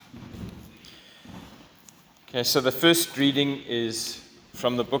Okay, so the first reading is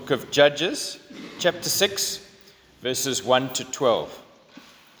from the book of Judges, chapter 6, verses 1 to 12.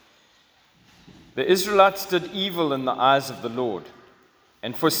 The Israelites did evil in the eyes of the Lord,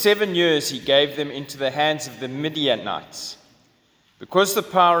 and for 7 years he gave them into the hands of the Midianites. Because the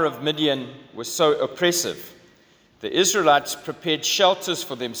power of Midian was so oppressive, the Israelites prepared shelters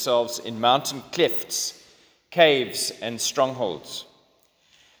for themselves in mountain clefts, caves, and strongholds.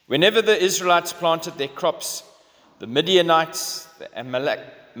 Whenever the Israelites planted their crops, the Midianites, the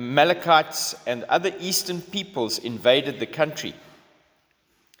Amalekites, and other eastern peoples invaded the country.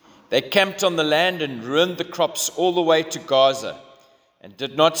 They camped on the land and ruined the crops all the way to Gaza, and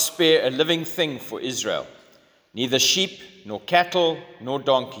did not spare a living thing for Israel, neither sheep, nor cattle, nor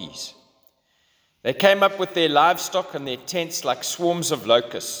donkeys. They came up with their livestock and their tents like swarms of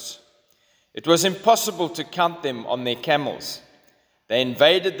locusts. It was impossible to count them on their camels. They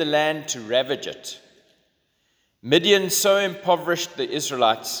invaded the land to ravage it. Midian so impoverished the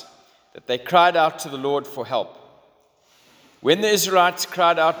Israelites that they cried out to the Lord for help. When the Israelites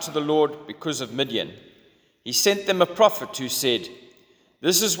cried out to the Lord because of Midian, he sent them a prophet who said,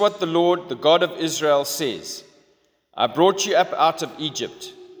 "This is what the Lord, the God of Israel, says. I brought you up out of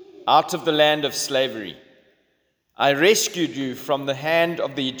Egypt, out of the land of slavery. I rescued you from the hand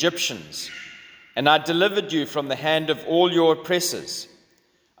of the Egyptians, and I delivered you from the hand of all your oppressors.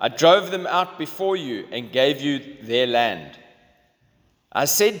 I drove them out before you and gave you their land. I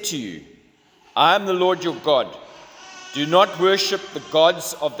said to you, I am the Lord your God. Do not worship the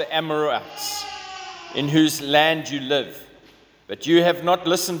gods of the Amorites, in whose land you live. But you have not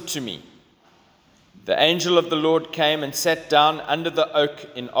listened to me." The angel of the Lord came and sat down under the oak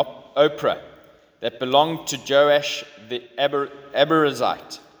in Ophrah that belonged to Joash the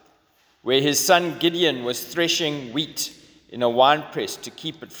Abiezrite, where his son Gideon was threshing wheat in a winepress to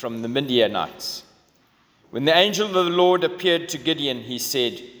keep it from the Midianites. When the angel of the Lord appeared to Gideon, he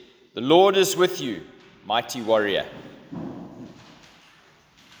said, "The Lord is with you, mighty warrior."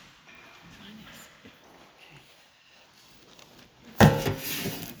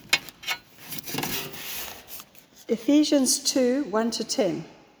 Ephesians 2, 1-10.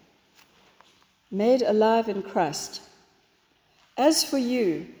 Made alive in Christ. As for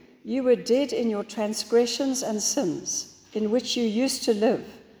you, you were dead in your transgressions and sins, in which you used to live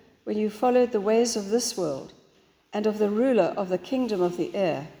when you followed the ways of this world and of the ruler of the kingdom of the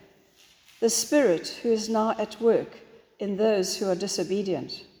air, the Spirit who is now at work in those who are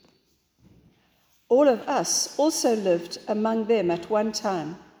disobedient. All of us also lived among them at one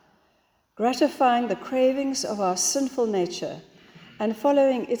time, gratifying the cravings of our sinful nature and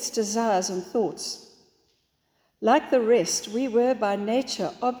following its desires and thoughts. Like the rest, we were by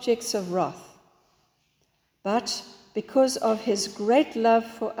nature objects of wrath. But because of his great love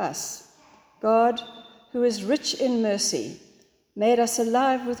for us, God, who is rich in mercy, made us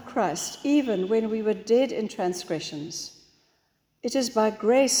alive with Christ even when we were dead in transgressions. It is by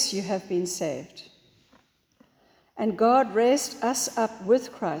grace you have been saved. And God raised us up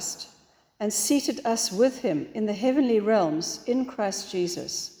with Christ and seated us with him in the heavenly realms in Christ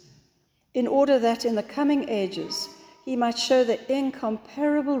Jesus, in order that in the coming ages he might show the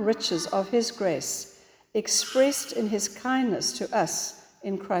incomparable riches of his grace expressed in his kindness to us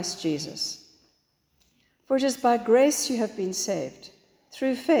in Christ Jesus. For it is by grace you have been saved,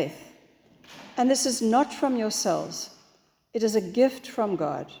 through faith, and this is not from yourselves, it is a gift from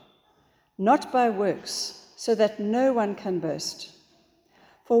God, not by works, so that no one can boast.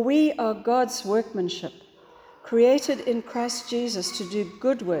 For we are God's workmanship, created in Christ Jesus to do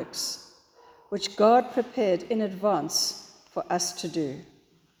good works, which God prepared in advance for us to do.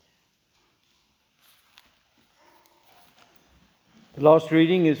 The last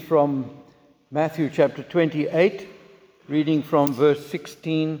reading is from Matthew chapter 28, reading from verse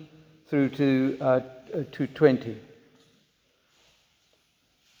 16 through to 20.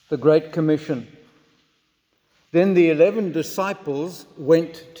 The Great Commission. Then the 11 disciples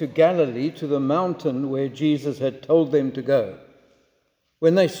went to Galilee, to the mountain where Jesus had told them to go.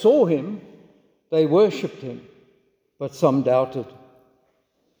 When they saw him, they worshipped him, but some doubted.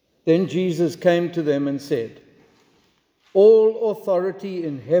 Then Jesus came to them and said, "All authority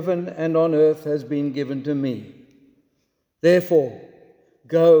in heaven and on earth has been given to me. Therefore,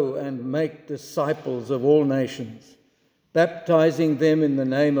 go and make disciples of all nations, baptizing them in the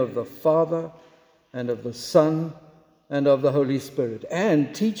name of the Father and of the Son and of the Holy Spirit,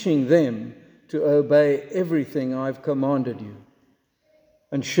 and teaching them to obey everything I've commanded you.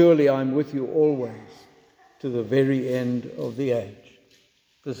 And surely I'm with you always, to the very end of the age."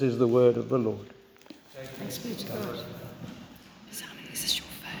 This is the word of the Lord. Thanks be to God. Simon, is this your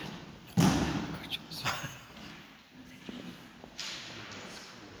phone?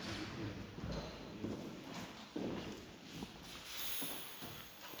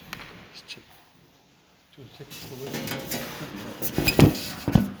 Good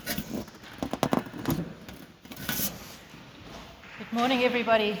morning,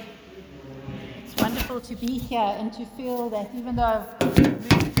 everybody. It's wonderful to be here and to feel that even though I've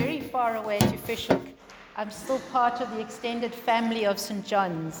moved very far away to Fishhook, I'm still part of the extended family of St.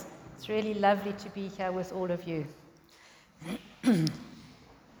 John's. It's really lovely to be here with all of you.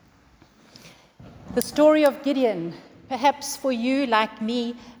 The story of Gideon, perhaps for you, like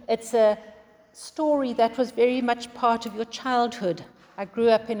me, it's a story that was very much part of your childhood. I grew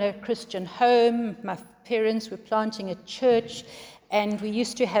up in a Christian home. My parents were planting a church, and we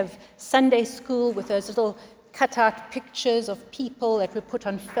used to have Sunday school with those little cut-out pictures of people that were put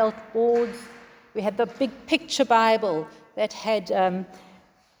on felt boards. We had the big picture Bible that had the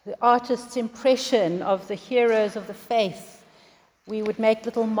artist's impression of the heroes of the faith. We would make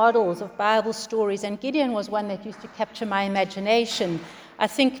little models of Bible stories, and Gideon was one that used to capture my imagination. I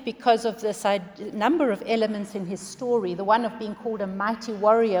think because of this number of elements in his story, the one of being called a mighty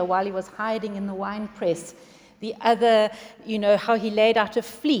warrior while he was hiding in the winepress, the other, how he laid out a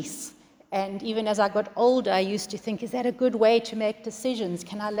fleece. And even as I got older, I used to think, is that a good way to make decisions?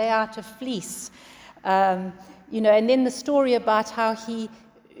 Can I lay out a fleece? And then the story about how he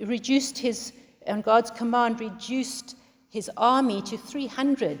on God's command, reduced his army to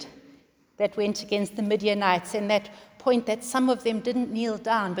 300 that went against the Midianites, and that point that some of them didn't kneel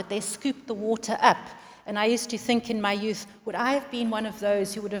down, but they scooped the water up. And I used to think in my youth, would I have been one of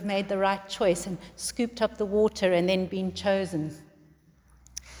those who would have made the right choice and scooped up the water and then been chosen?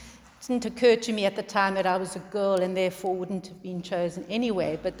 It didn't occur to me at the time that I was a girl and therefore wouldn't have been chosen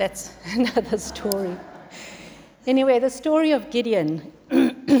anyway, but that's another story. Anyway, the story of Gideon.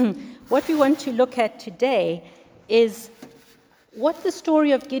 What we want to look at today is what the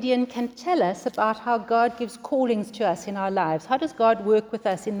story of Gideon can tell us about how God gives callings to us in our lives. How does God work with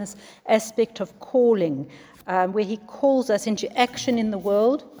us in this aspect of calling, where he calls us into action in the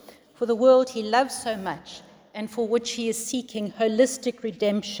world, for the world he loves so much, and for which he is seeking holistic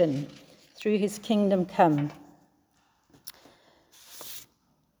redemption through his kingdom come.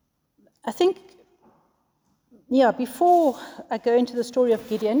 I think, before I go into the story of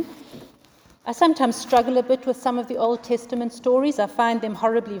Gideon, I sometimes struggle a bit with some of the Old Testament stories. I find them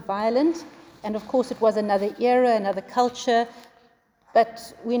horribly violent, and of course it was another era, another culture,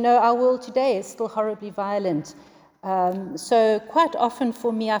 but we know our world today is still horribly violent. So quite often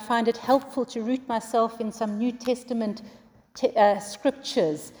for me, I find it helpful to root myself in some New Testament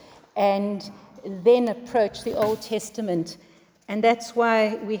scriptures and then approach the Old Testament. And that's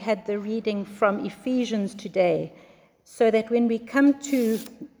why we had the reading from Ephesians today, so that when we come to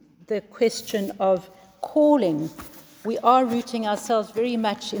the question of calling, we are rooting ourselves very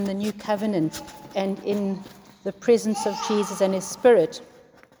much in the new covenant and in the presence of Jesus and his Spirit.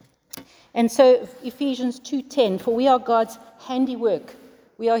 And so Ephesians 2:10, for we are God's handiwork,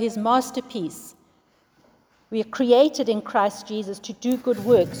 we are his masterpiece. We are created in Christ Jesus to do good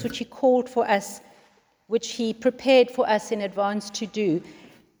works, which he called for us, which he prepared for us in advance to do.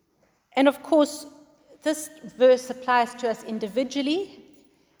 And of course, this verse applies to us individually,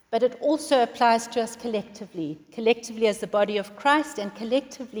 but it also applies to us collectively as the body of Christ and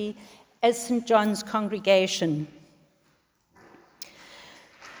collectively as St. John's congregation.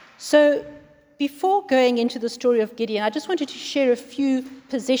 So before going into the story of Gideon, I just wanted to share a few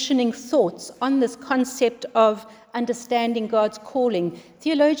positioning thoughts on this concept of understanding God's calling.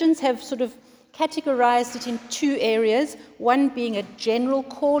 Theologians have sort of categorized it in two areas, one being a general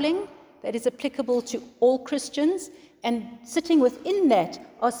calling that is applicable to all Christians, and sitting within that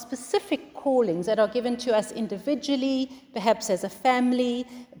are specific callings that are given to us individually, perhaps as a family,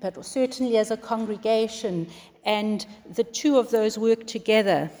 but certainly as a congregation, and the two of those work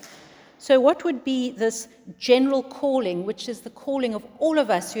together. So what would be this general calling, which is the calling of all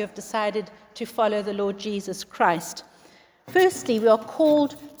of us who have decided to follow the Lord Jesus Christ? Firstly, we are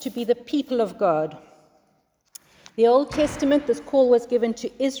called to be the people of God. The Old Testament, this call was given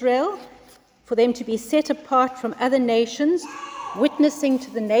to Israel, for them to be set apart from other nations, witnessing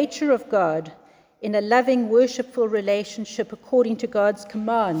to the nature of God in a loving, worshipful relationship according to God's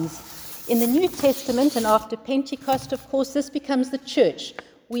commands. In the New Testament and after Pentecost, of course, this becomes the church.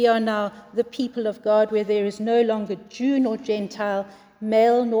 We are now the people of God, where there is no longer Jew nor Gentile,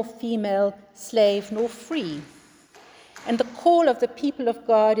 male nor female, slave nor free. And the call of the people of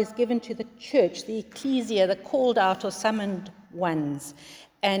God is given to the church, the ecclesia, the called out or summoned ones.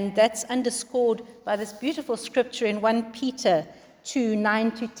 And that's underscored by this beautiful scripture in 1 Peter 2,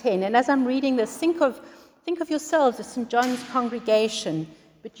 9-10. And as I'm reading this, think of yourselves as St. John's congregation,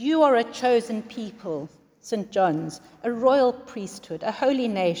 but you are a chosen people, St. John's, a royal priesthood, a holy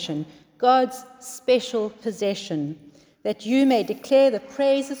nation, God's special possession, that you may declare the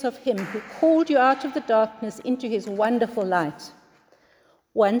praises of him who called you out of the darkness into his wonderful light.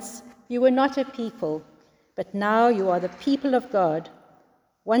 Once you were not a people, but now you are the people of God.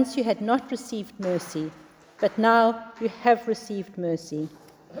 Once you had not received mercy, but now you have received mercy.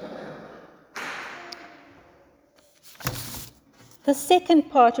 The second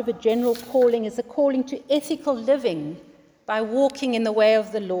part of a general calling is a calling to ethical living by walking in the way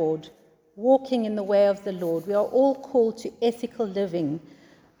of the Lord. Walking in the way of the Lord. We are all called to ethical living.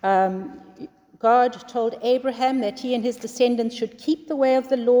 God told Abraham that he and his descendants should keep the way of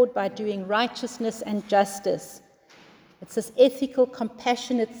the Lord by doing righteousness and justice. It's this ethical,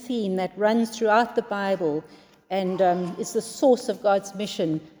 compassionate theme that runs throughout the Bible and is the source of God's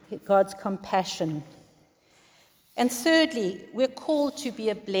mission, God's compassion. And thirdly, we're called to be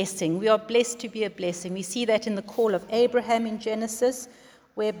a blessing. We are blessed to be a blessing. We see that in the call of Abraham in Genesis,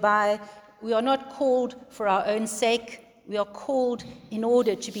 whereby we are not called for our own sake. We are called in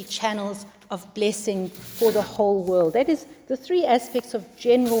order to be channels of blessing for the whole world. That is the three aspects of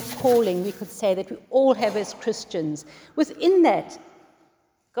general calling, we could say, that we all have as Christians. Within that,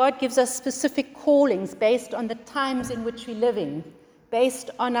 God gives us specific callings based on the times in which we live in, based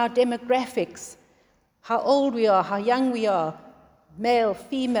on our demographics, how old we are, how young we are, male,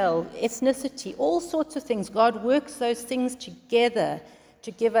 female, ethnicity, all sorts of things. God works those things together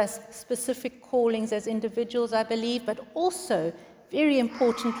to give us specific callings as individuals, I believe, but also, very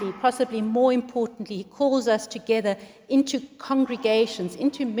importantly, possibly more importantly, he calls us together into congregations,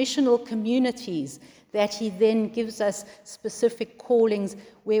 into missional communities, that he then gives us specific callings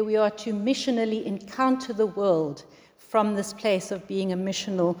where we are to missionally encounter the world from this place of being a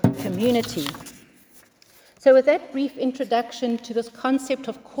missional community. So with that brief introduction to this concept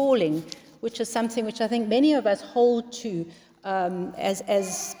of calling, which is something which I think many of us hold to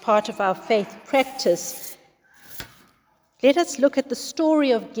as part of our faith practice, let us look at the story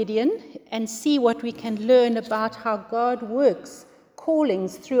of Gideon and see what we can learn about how God works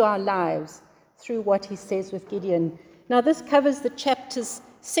callings through our lives, through what he says with Gideon. Now this covers the chapters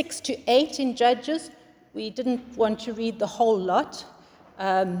 6 to 8 in Judges. We didn't want to read the whole lot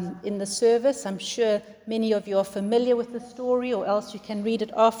in the service. I'm sure many of you are familiar with the story, or else you can read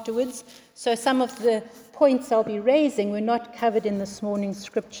it afterwards. So some of the points I'll be raising were not covered in this morning's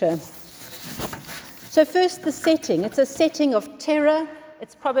scripture. So first, the setting. It's a setting of terror.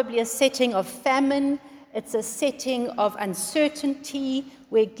 It's probably a setting of famine. It's a setting of uncertainty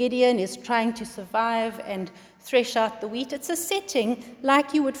where Gideon is trying to survive and thresh out the wheat. It's a setting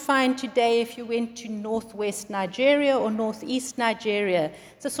like you would find today if you went to northwest Nigeria or northeast Nigeria.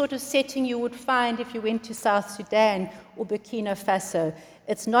 It's a sort of setting you would find if you went to South Sudan or Burkina Faso.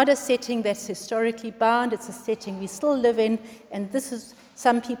 It's not a setting that's historically bound. It's a setting we still live in, and this is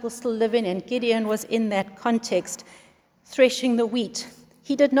some people still live in, and Gideon was in that context, threshing the wheat.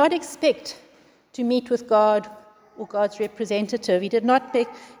 He did not expect to meet with God or God's representative. He did not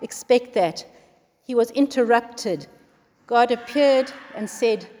expect that. He was interrupted. God appeared and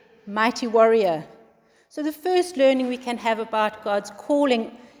said, "Mighty warrior." So the first learning we can have about God's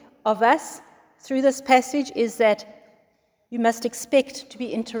calling of us through this passage is that you must expect to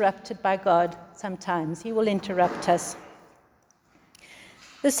be interrupted by God sometimes. He will interrupt us.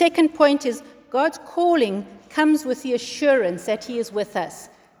 The second point is God's calling comes with the assurance that he is with us.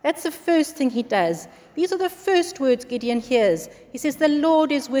 That's the first thing he does. These are the first words Gideon hears. He says, "The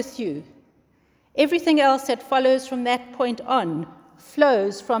Lord is with you." Everything else that follows from that point on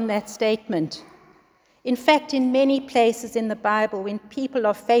flows from that statement. In fact, in many places in the Bible, when people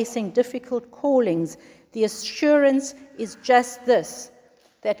are facing difficult callings, the assurance is just this,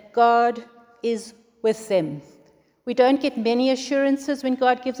 that God is with them. We don't get many assurances when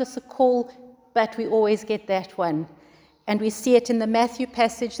God gives us a call, but we always get that one. And we see it in the Matthew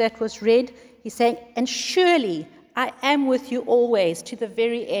passage that was read. He's saying, "And surely I am with you always to the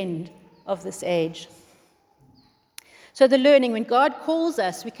very end of this age." So the learning, when God calls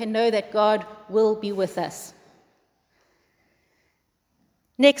us, we can know that God will be with us.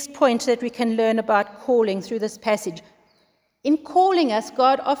 Next point that we can learn about calling through this passage. In calling us,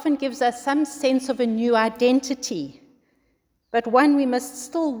 God often gives us some sense of a new identity, but one we must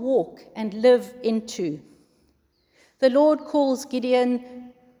still walk and live into. The Lord calls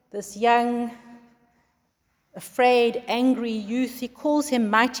Gideon, this young, afraid, angry youth, he calls him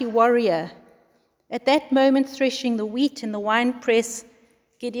mighty warrior. At that moment, threshing the wheat in the winepress,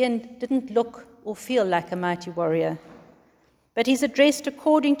 Gideon didn't look or feel like a mighty warrior. But he's addressed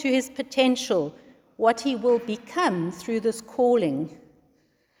according to his potential, what he will become through this calling.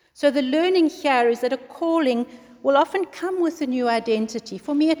 So the learning here is that a calling will often come with a new identity.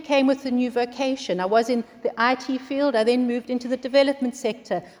 For me, it came with a new vocation. I was in the IT field. I then moved into the development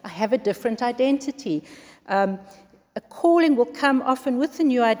sector. I have a different identity. A calling will come often with a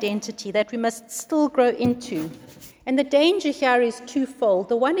new identity that we must still grow into. And the danger here is twofold.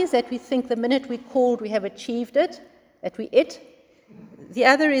 The one is that we think the minute we're called, we have achieved it, that we're it. The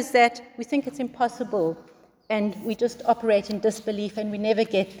other is that we think it's impossible and we just operate in disbelief and we never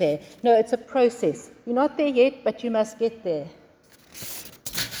get there. No, it's a process. You're not there yet, but you must get there.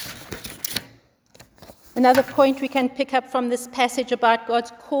 Another point we can pick up from this passage about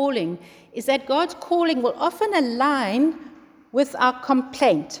God's calling is that God's calling will often align with our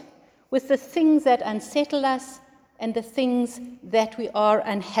complaint, with the things that unsettle us and the things that we are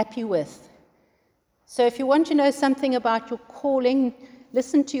unhappy with. So if you want to know something about your calling,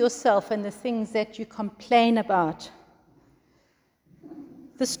 listen to yourself and the things that you complain about.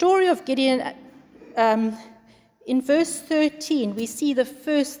 The story of Gideon, in verse 13, we see the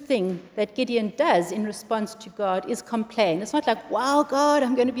first thing that Gideon does in response to God is complain. It's not like, wow, God,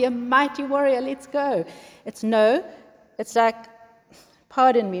 I'm going to be a mighty warrior, let's go. It's like,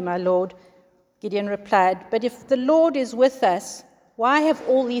 pardon me, my Lord, Gideon replied, but if the Lord is with us, why have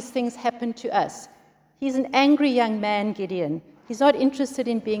all these things happened to us? He's an angry young man, Gideon. He's not interested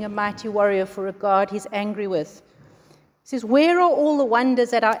in being a mighty warrior for a God he's angry with. He says, where are all the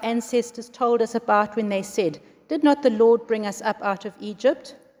wonders that our ancestors told us about when they said, did not the Lord bring us up out of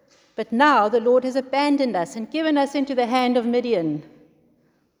Egypt? But now the Lord has abandoned us and given us into the hand of Midian.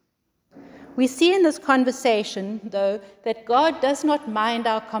 We see in this conversation, though, that God does not mind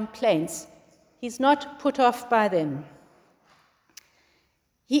our complaints. He's not put off by them.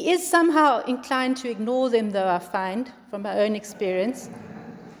 He is somehow inclined to ignore them, though, I find, from my own experience.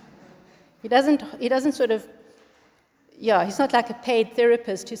 He doesn't sort of, he's not like a paid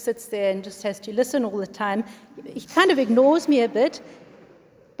therapist who sits there and just has to listen all the time. He kind of ignores me a bit,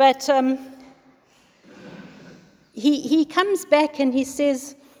 but he comes back and he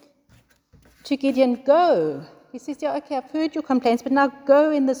says to Gideon, go. He says, yeah, okay, I've heard your complaints, but now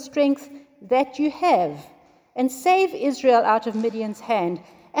go in the strength that you have and save Israel out of Midian's hand.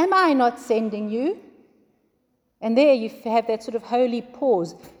 Am I not sending you? And there you have that sort of holy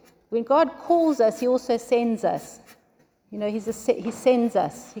pause. When God calls us, he also sends us. You know, he sends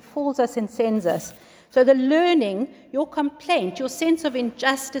us. He calls us and sends us. So the learning, your complaint, your sense of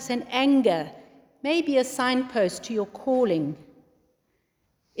injustice and anger may be a signpost to your calling.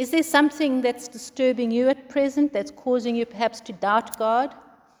 Is there something that's disturbing you at present, that's causing you perhaps to doubt God?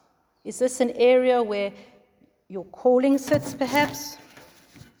 Is this an area where your calling sits, perhaps?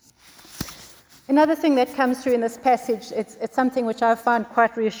 Another thing that comes through in this passage, it's something which I've found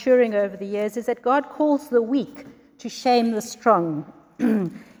quite reassuring over the years, is that God calls the weak to shame the strong.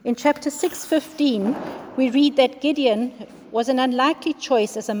 In chapter 6:15, we read that Gideon was an unlikely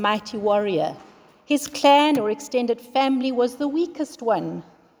choice as a mighty warrior. His clan or extended family was the weakest one.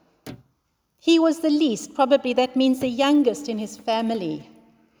 He was the least, probably that means the youngest in his family.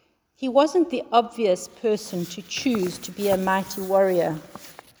 He wasn't the obvious person to choose to be a mighty warrior.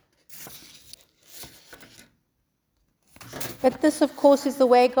 But this, of course, is the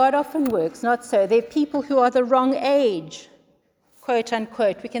way God often works, not so. There are people who are the wrong age, quote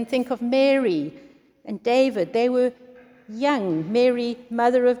unquote. We can think of Mary and David. They were young. Mary,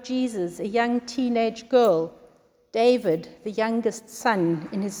 mother of Jesus, a young teenage girl. David, the youngest son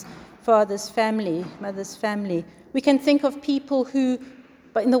in his father's family, mother's family. We can think of people who,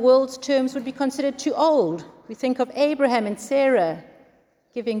 but in the world's terms, would be considered too old. We think of Abraham and Sarah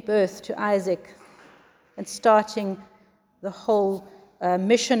giving birth to Isaac and starting the whole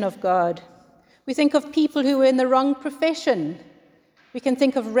mission of God. We think of people who were in the wrong profession. We can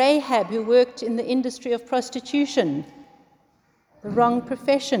think of Rahab, who worked in the industry of prostitution. The wrong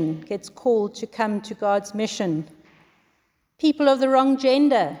profession gets called to come to God's mission. People of the wrong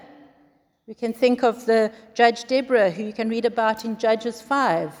gender. We can think of the Judge Deborah, who you can read about in Judges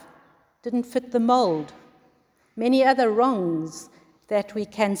 5. Didn't fit the mold. Many other wrongs that we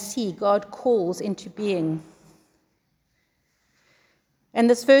can see God calls into being. And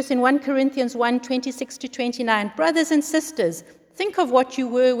this verse in 1 Corinthians 1, 26-29, brothers and sisters, think of what you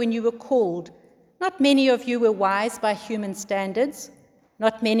were when you were called. Not many of you were wise by human standards.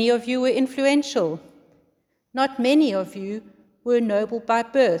 Not many of you were influential. Not many of you were noble by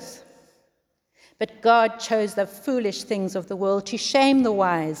birth. But God chose the foolish things of the world to shame the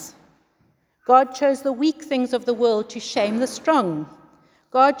wise. God chose the weak things of the world to shame the strong.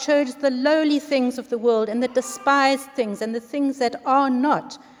 God chose the lowly things of the world and the despised things and the things that are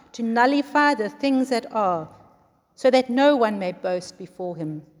not to nullify the things that are, so that no one may boast before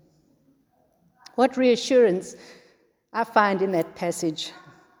him. What reassurance I find in that passage.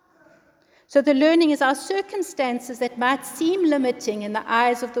 So the learning is our circumstances that might seem limiting in the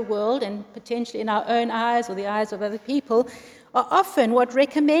eyes of the world and potentially in our own eyes or the eyes of other people are often what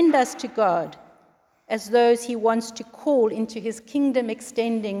recommend us to God as those he wants to call into his kingdom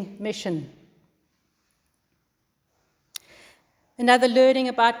extending mission. Another learning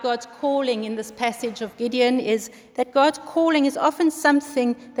about God's calling in this passage of Gideon is that God's calling is often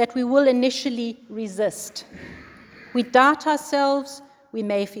something that we will initially resist. We doubt ourselves, we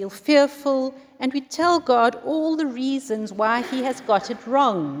may feel fearful, and we tell God all the reasons why he has got it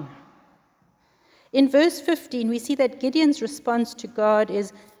wrong. In verse 15, we see that Gideon's response to God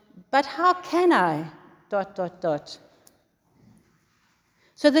is, "But how can I? ...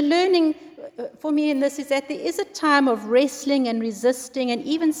 So the learning for me in this is that there is a time of wrestling and resisting and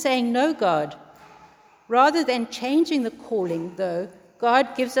even saying, "No, God." Rather than changing the calling, though,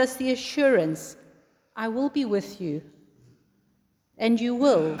 God gives us the assurance, "I will be with you, and you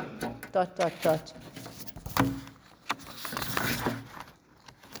will, ...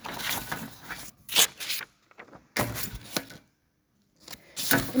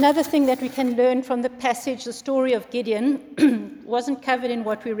 Another thing that we can learn from the passage, the story of Gideon, wasn't covered in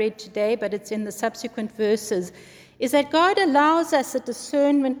what we read today, but it's in the subsequent verses, is that God allows us a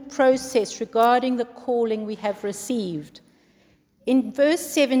discernment process regarding the calling we have received. In verse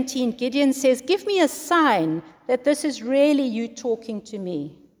 17, Gideon says, "Give me a sign that this is really you talking to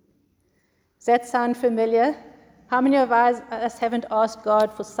me." Does that sound familiar? How many of us haven't asked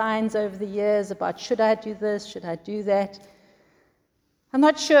God for signs over the years about, should I do this, should I do that? I'm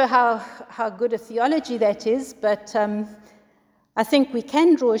not sure how good a theology that is, but I think we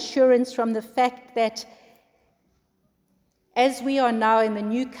can draw assurance from the fact that as we are now in the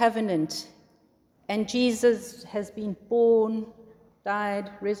new covenant, and Jesus has been born,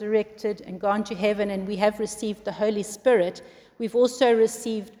 died, resurrected, and gone to heaven, and we have received the Holy Spirit, we've also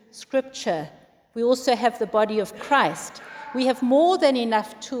received Scripture. We also have the body of Christ. We have more than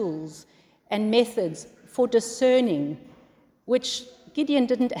enough tools and methods for discerning, which Gideon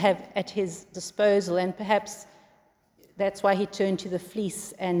didn't have at his disposal, and perhaps that's why he turned to the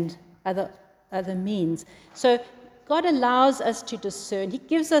fleece and other means. So God allows us to discern. He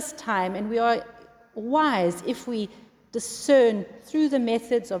gives us time, and we are wise if we discern through the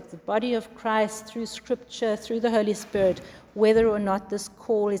methods of the body of Christ, through Scripture, through the Holy Spirit, whether or not this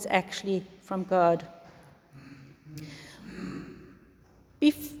call is actually from God.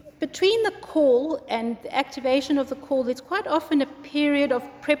 Between the call and the activation of the call, there's quite often a period of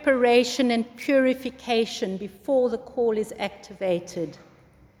preparation and purification before the call is activated.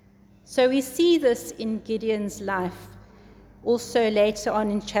 So we see this in Gideon's life, also later on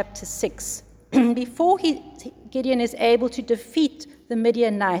in chapter 6. Before Gideon is able to defeat the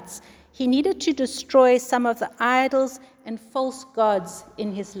Midianites, he needed to destroy some of the idols and false gods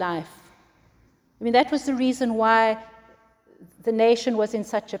in his life. I mean, that was the reason why the nation was in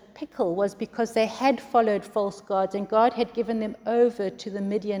such a pickle, was because they had followed false gods and God had given them over to the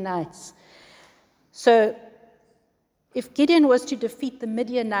Midianites. So if Gideon was to defeat the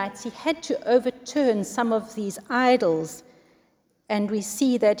Midianites, he had to overturn some of these idols. And we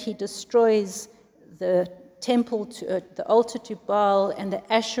see that he destroys the temple, the altar to Baal and the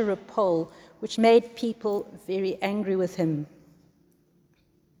Asherah pole, which made people very angry with him.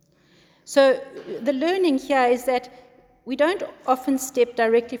 So the learning here is that we don't often step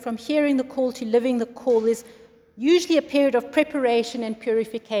directly from hearing the call to living the call. There's usually a period of preparation and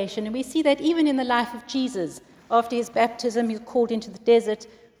purification. And we see that even in the life of Jesus. After his baptism, he was called into the desert,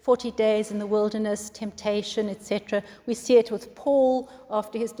 40 days in the wilderness, temptation, etc. We see it with Paul.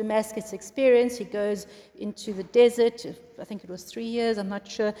 After his Damascus experience, he goes into the desert. I think it was 3 years, I'm not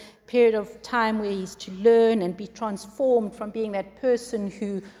sure. Period of time where he's to learn and be transformed from being that person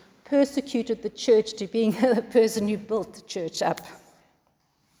who persecuted the church to being the person who built the church up.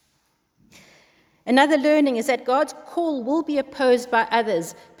 Another learning is that God's call will be opposed by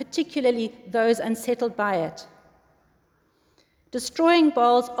others, particularly those unsettled by it. Destroying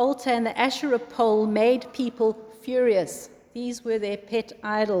Baal's altar and the Asherah pole made people furious. These were their pet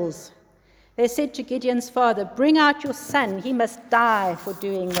idols. They said to Gideon's father, "Bring out your son, he must die for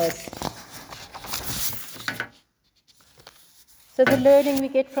doing this." So the learning we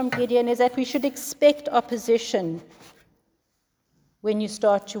get from Gideon is that we should expect opposition when you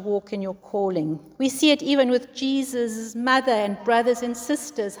start to walk in your calling. We see it even with Jesus' mother and brothers and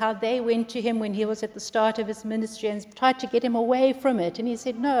sisters, how they went to him when he was at the start of his ministry and tried to get him away from it, and he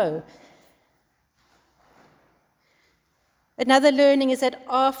said no. Another learning is that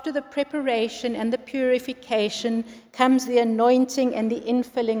after the preparation and the purification comes the anointing and the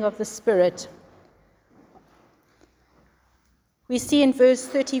infilling of the Spirit. We see in verse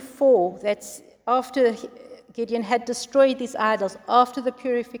 34 that after Gideon had destroyed these idols, after the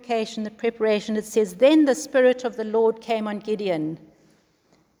purification, the preparation, it says, "Then the Spirit of the Lord came on Gideon."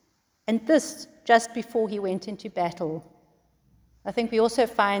 And this just before he went into battle. I think we also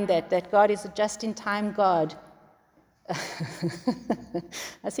find that God is a just-in-time God.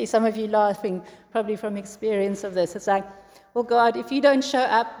 I see some of you laughing, probably from experience of this. It's like, well, God, if you don't show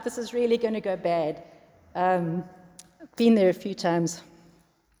up, this is really going to go bad. I've been there a few times.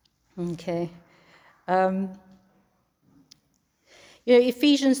 Okay.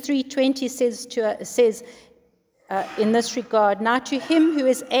 Ephesians 3:20 says in this regard, "Now to him who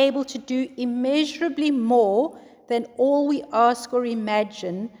is able to do immeasurably more than all we ask or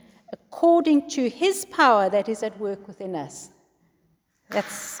imagine, according to his power that is at work within us."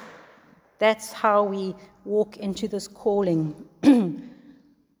 That's how we walk into this calling.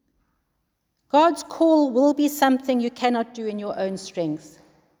 God's call will be something you cannot do in your own strength.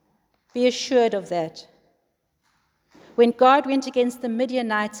 Be assured of that. When Gideon went against the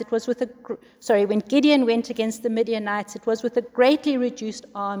Midianites, it was with a greatly reduced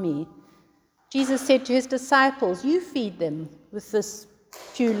army. Jesus said to his disciples, "You feed them with this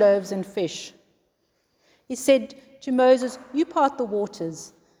few loaves and fish." He said to Moses, "You part the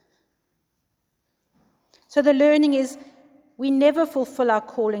waters." So the learning is, we never fulfill our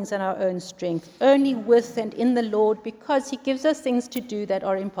callings in our own strength, only with and in the Lord, because he gives us things to do that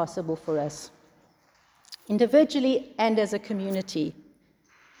are impossible for us, individually and as a community.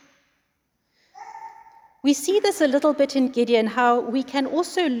 We see this a little bit in Gideon, how we can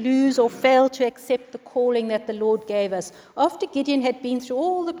also lose or fail to accept the calling that the Lord gave us. After Gideon had been through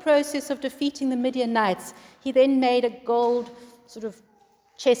all the process of defeating the Midianites, he then made a gold sort of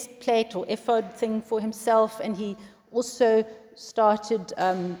chest plate or ephod thing for himself, and he also started,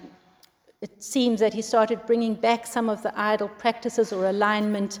 it seems that he started bringing back some of the idol practices or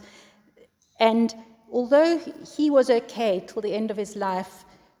alignment. And although he was okay till the end of his life,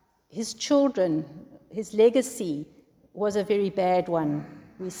 his children, his legacy was a very bad one,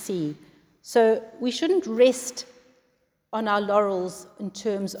 we see. So we shouldn't rest on our laurels in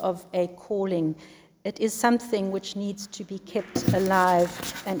terms of a calling. It is something which needs to be kept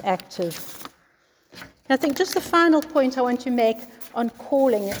alive and active. I think just the final point I want to make on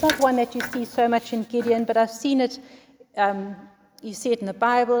calling, it's not one that you see so much in Gideon, but I've seen it, you see it in the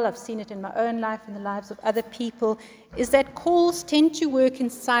Bible, I've seen it in my own life, in the lives of other people, is that calls tend to work in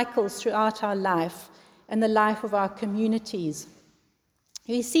cycles throughout our life and the life of our communities.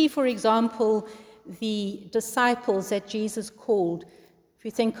 We see, for example, the disciples that Jesus called. If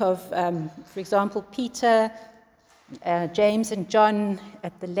you think of, for example, Peter, James and John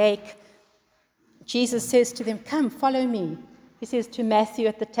at the lake, Jesus says to them, "Come, follow me." He says to Matthew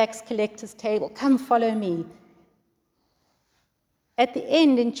at the tax collector's table, "Come, follow me." At the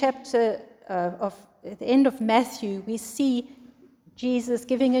end, at the end of Matthew, we see Jesus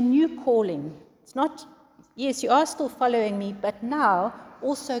giving a new calling. It's not, yes, you are still following me, but now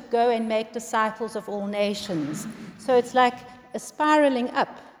also go and make disciples of all nations. So it's like a spiraling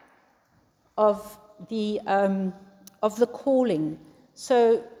up of the calling.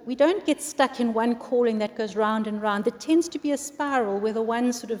 So we don't get stuck in one calling that goes round and round. There tends to be a spiral where the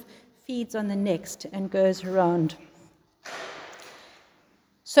one sort of feeds on the next and goes around.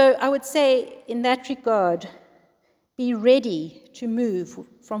 So I would say in that regard, be ready to move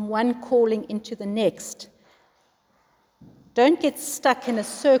from one calling into the next. Don't get stuck in a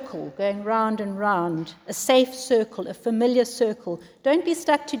circle going round and round, a safe circle, a familiar circle. Don't be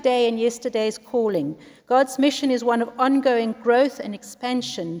stuck today in yesterday's calling. God's mission is one of ongoing growth and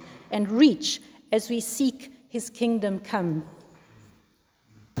expansion and reach as we seek his kingdom come.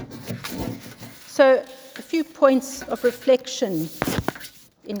 So, a few points of reflection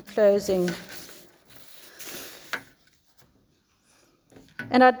in closing.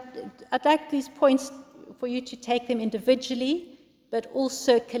 And I'd like these points for you to take them individually, but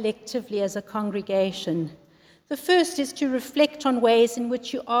also collectively as a congregation. The first is to reflect on ways in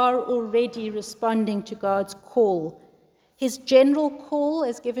which you are already responding to God's call. His general call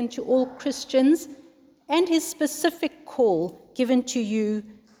as given to all Christians, and his specific call given to you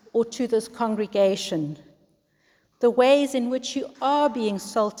or to this congregation. The ways in which you are being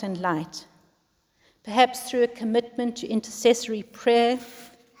salt and light, perhaps through a commitment to intercessory prayer,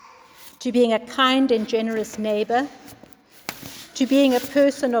 to being a kind and generous neighbor, to being a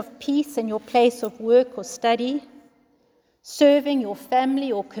person of peace in your place of work or study, serving your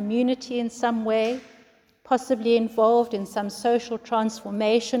family or community in some way, possibly involved in some social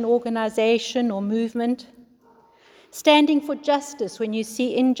transformation organization or movement, standing for justice when you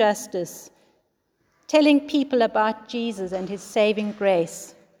see injustice, telling people about Jesus and his saving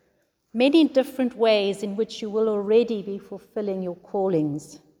grace. Many different ways in which you will already be fulfilling your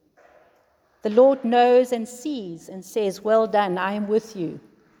callings. The Lord knows and sees and says, "Well done, I am with you."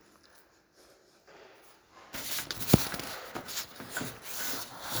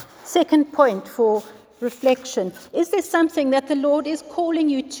 Second point for reflection. Is there something that the Lord is calling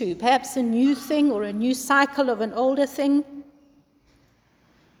you to? Perhaps a new thing or a new cycle of an older thing?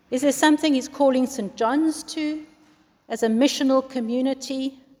 Is there something he's calling St. John's to as a missional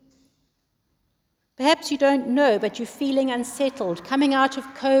community? Perhaps you don't know, but you're feeling unsettled. Coming out of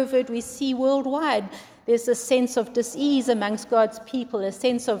COVID, we see worldwide there's a sense of dis-ease amongst God's people, a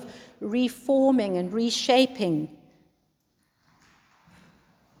sense of reforming and reshaping.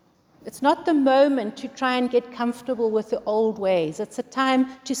 It's not the moment to try and get comfortable with the old ways. It's a time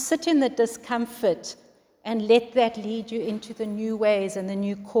to sit in the discomfort and let that lead you into the new ways and the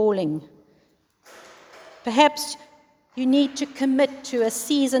new calling. Perhaps you need to commit to a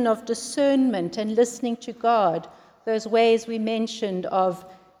season of discernment and listening to God, those ways we mentioned of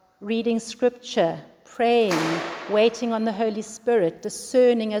reading scripture, praying, waiting on the Holy Spirit,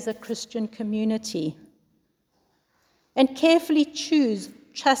 discerning as a Christian community. And carefully choose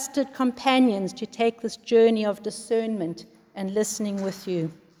trusted companions to take this journey of discernment and listening with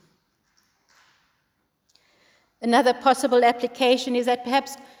you. Another possible application is that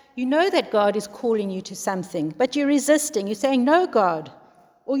perhaps you know that God is calling you to something, but you're resisting. You're saying, "No, God,"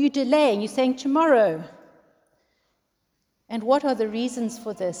 or you're delaying. You're saying, "Tomorrow." And what are the reasons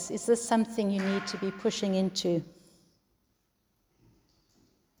for this? Is this something you need to be pushing into?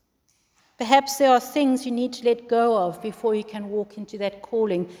 Perhaps there are things you need to let go of before you can walk into that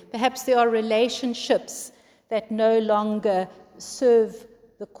calling. Perhaps there are relationships that no longer serve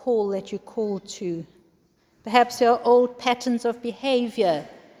the call that you're called to. Perhaps there are old patterns of behavior,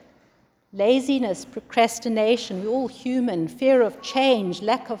 laziness, procrastination. We're all human, fear of change,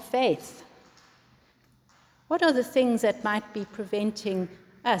 lack of faith. What are the things that might be preventing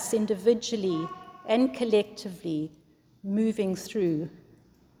us individually and collectively moving through?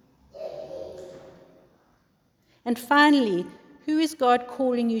 And finally, who is God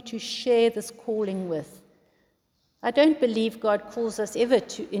calling you to share this calling with? I don't believe God calls us ever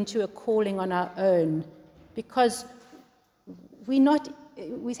into a calling on our own, because we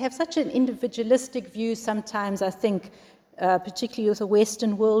have such an individualistic view sometimes, I think, particularly with a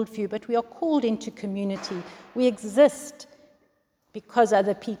Western worldview, but we are called into community. We exist because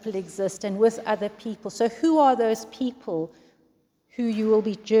other people exist and with other people. So who are those people who you will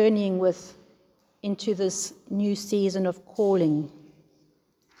be journeying with into this new season of calling?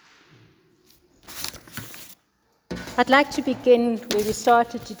 I'd like to begin where we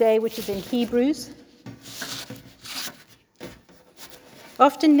started today, which is in Hebrews.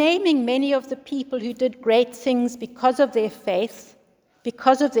 After naming many of the people who did great things because of their faith,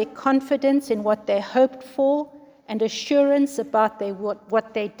 because of their confidence in what they hoped for, and assurance about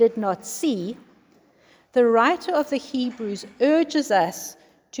what they did not see, the writer of the Hebrews urges us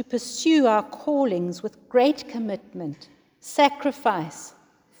to pursue our callings with great commitment, sacrifice,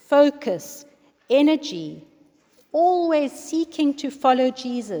 focus, energy, always seeking to follow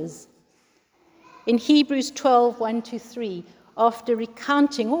Jesus. In Hebrews 12:1-3, after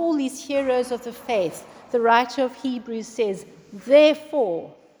recounting all these heroes of the faith, the writer of Hebrews says,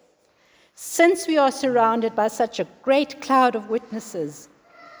 "Therefore, since we are surrounded by such a great cloud of witnesses,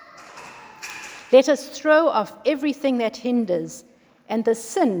 let us throw off everything that hinders and the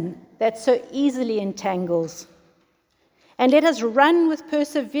sin that so easily entangles. And let us run with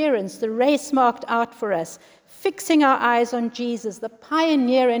perseverance the race marked out for us, fixing our eyes on Jesus, the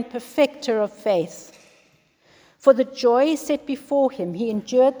pioneer and perfecter of faith. For the joy set before him, he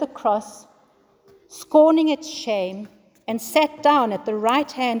endured the cross, scorning its shame, and sat down at the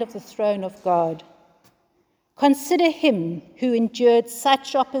right hand of the throne of God. Consider him who endured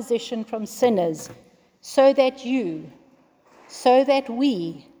such opposition from sinners, so that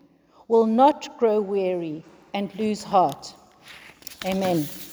we will not grow weary and lose heart." Amen.